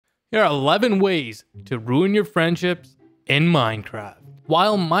Here are 11 ways to ruin your friendships in Minecraft.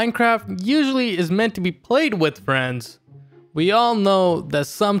 While Minecraft usually is meant to be played with friends, we all know that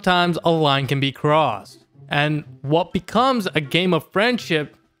sometimes a line can be crossed. And what becomes a game of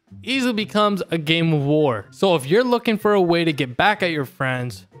friendship easily becomes a game of war. So if you're looking for a way to get back at your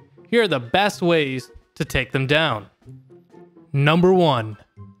friends, here are the best ways to take them down. Number 1.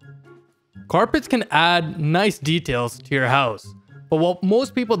 Carpets can add nice details to your house. But what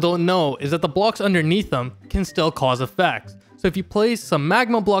most people don't know is that the blocks underneath them can still cause effects. So if you place some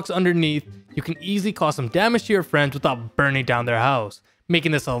magma blocks underneath, you can easily cause some damage to your friends without burning down their house,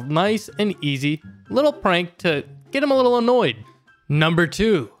 making this a nice and easy little prank to get them a little annoyed. Number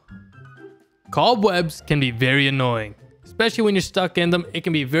 2. Cobwebs can be very annoying. Especially when you're stuck in them, it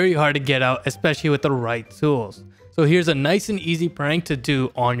can be very hard to get out, especially with the right tools. So here's a nice and easy prank to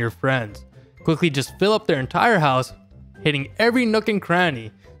do on your friends. Quickly just fill up their entire house, hitting every nook and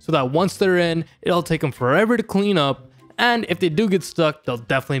cranny, so that once they're in, it'll take them forever to clean up, and if they do get stuck, they'll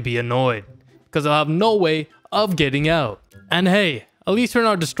definitely be annoyed, because they'll have no way of getting out. And hey, at least you're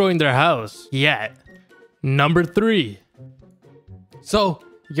not destroying their house yet. Number 3. So,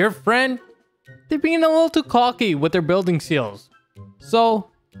 your friend, they're being a little too cocky with their building skills.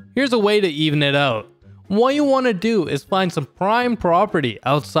 So, here's a way to even it out. What you want to do is find some prime property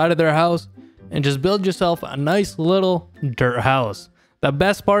outside of their house and just build yourself a nice little dirt house. The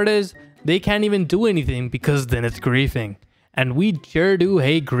best part is, they can't even do anything because then it's griefing. And we sure do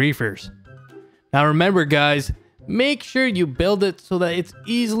hate griefers. Now remember guys, make sure you build it so that it's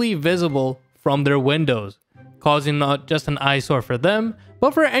easily visible from their windows, causing not just an eyesore for them,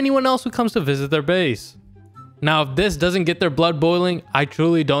 but for anyone else who comes to visit their base. Now if this doesn't get their blood boiling, I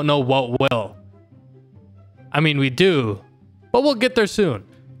truly don't know what will. I mean we do, but we'll get there soon.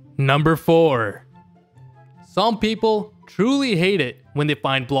 Number 4. Some people truly hate it when they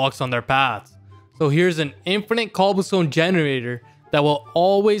find blocks on their paths. So here's an infinite cobblestone generator that will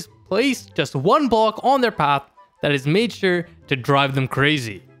always place just one block on their path that is made sure to drive them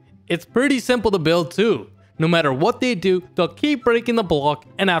crazy. It's pretty simple to build too. No matter what they do, they'll keep breaking the block,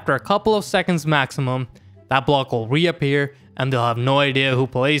 and after a couple of seconds maximum, that block will reappear and they'll have no idea who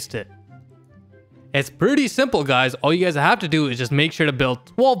placed it. It's pretty simple guys, all you guys have to do is just make sure to build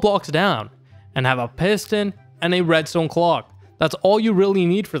 12 blocks down and have a piston and a redstone clock. That's all you really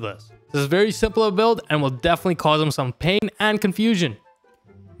need for this. This is very simple to build and will definitely cause them some pain and confusion.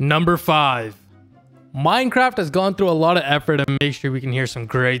 Number 5. Minecraft has gone through a lot of effort to make sure we can hear some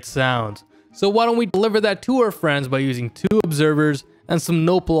great sounds. So why don't we deliver that to our friends by using 2 observers and some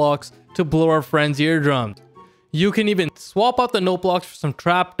note blocks to blow our friends' eardrums. You can even swap out the note blocks for some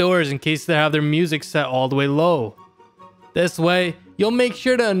trapdoors in case they have their music set all the way low. This way, you'll make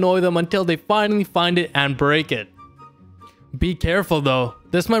sure to annoy them until they finally find it and break it. Be careful though,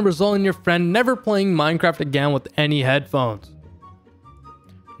 this might result in your friend never playing Minecraft again with any headphones.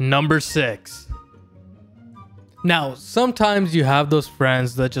 Number 6. Now, sometimes you have those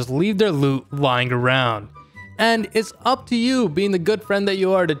friends that just leave their loot lying around. And it's up to you, being the good friend that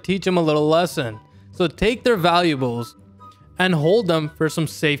you are, to teach them a little lesson. So take their valuables and hold them for some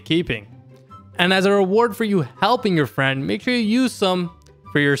safekeeping. And as a reward for you helping your friend, make sure you use some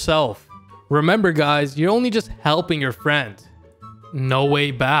for yourself. Remember guys, you're only just helping your friend. No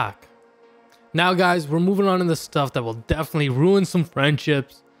way back. Now guys, we're moving on to the stuff that will definitely ruin some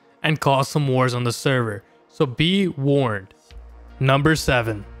friendships and cause some wars on the server. So be warned. Number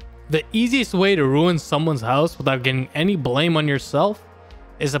 7. The easiest way to ruin someone's house without getting any blame on yourself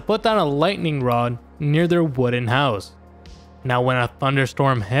is to put down a lightning rod near their wooden house. Now when a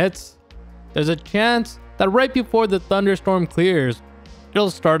thunderstorm hits, there's a chance that right before the thunderstorm clears,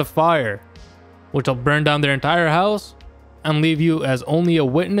 it'll start a fire, which will burn down their entire house and leave you as only a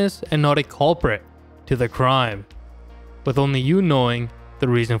witness and not a culprit to the crime, with only you knowing the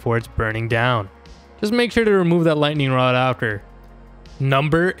reason for its burning down. Just make sure to remove that lightning rod after.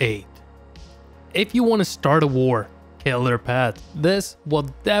 Number 8. If you want to start a war, kill their pets. This will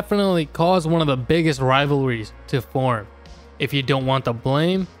definitely cause one of the biggest rivalries to form. If you don't want the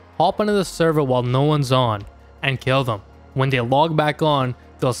blame, hop onto the server while no one's on and kill them. When they log back on,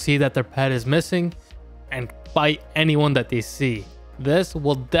 they'll see that their pet is missing and fight anyone that they see. This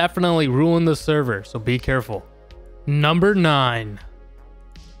will definitely ruin the server, so be careful. Number 9.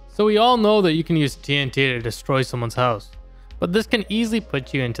 So we all know that you can use TNT to destroy someone's house, but this can easily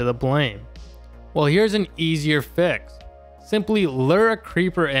put you into the blame. Well, here's an easier fix. Simply lure a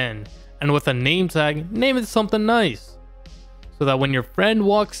creeper in, and with a name tag, name it something nice, so that when your friend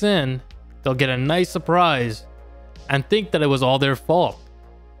walks in, they'll get a nice surprise and think that it was all their fault.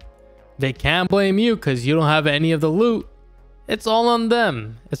 They can't blame you because you don't have any of the loot. It's all on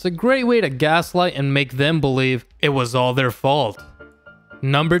them. It's a great way to gaslight and make them believe it was all their fault.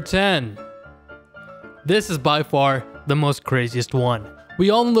 Number 10. This is by far the most craziest one.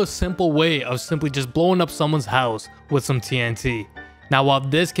 We all know the simple way of simply just blowing up someone's house with some TNT. Now while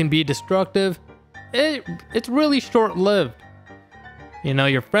this can be destructive, it's really short-lived. You know,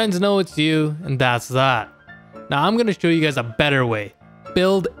 your friends know it's you, and that's that. Now I'm gonna show you guys a better way.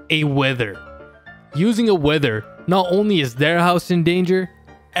 Build a wither. Using a wither, not only is their house in danger,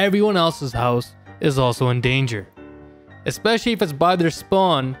 everyone else's house is also in danger. Especially if it's by their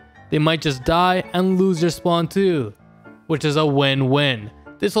spawn, they might just die and lose their spawn too, which is a win-win.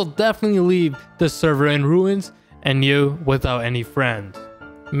 This will definitely leave the server in ruins and you without any friends.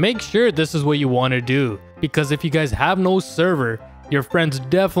 Make sure this is what you want to do, because if you guys have no server, your friends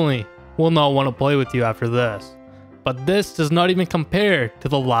definitely will not want to play with you after this. But this does not even compare to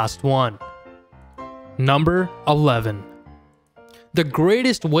the last one. Number 11. The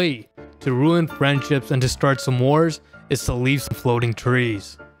greatest way to ruin friendships and to start some wars is to leave some floating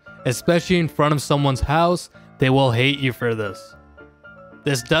trees. Especially in front of someone's house, they will hate you for this.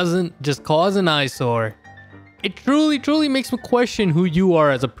 This doesn't just cause an eyesore, it truly makes me question who you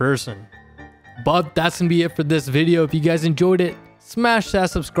are as a person. But that's gonna be it for this video. If you guys enjoyed it, smash that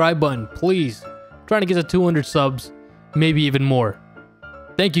subscribe button, please. I'm trying to get to 200 subs, maybe even more.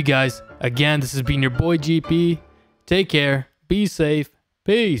 Thank you guys. Again, this has been your boy GP. Take care, be safe,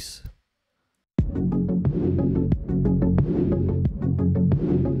 peace.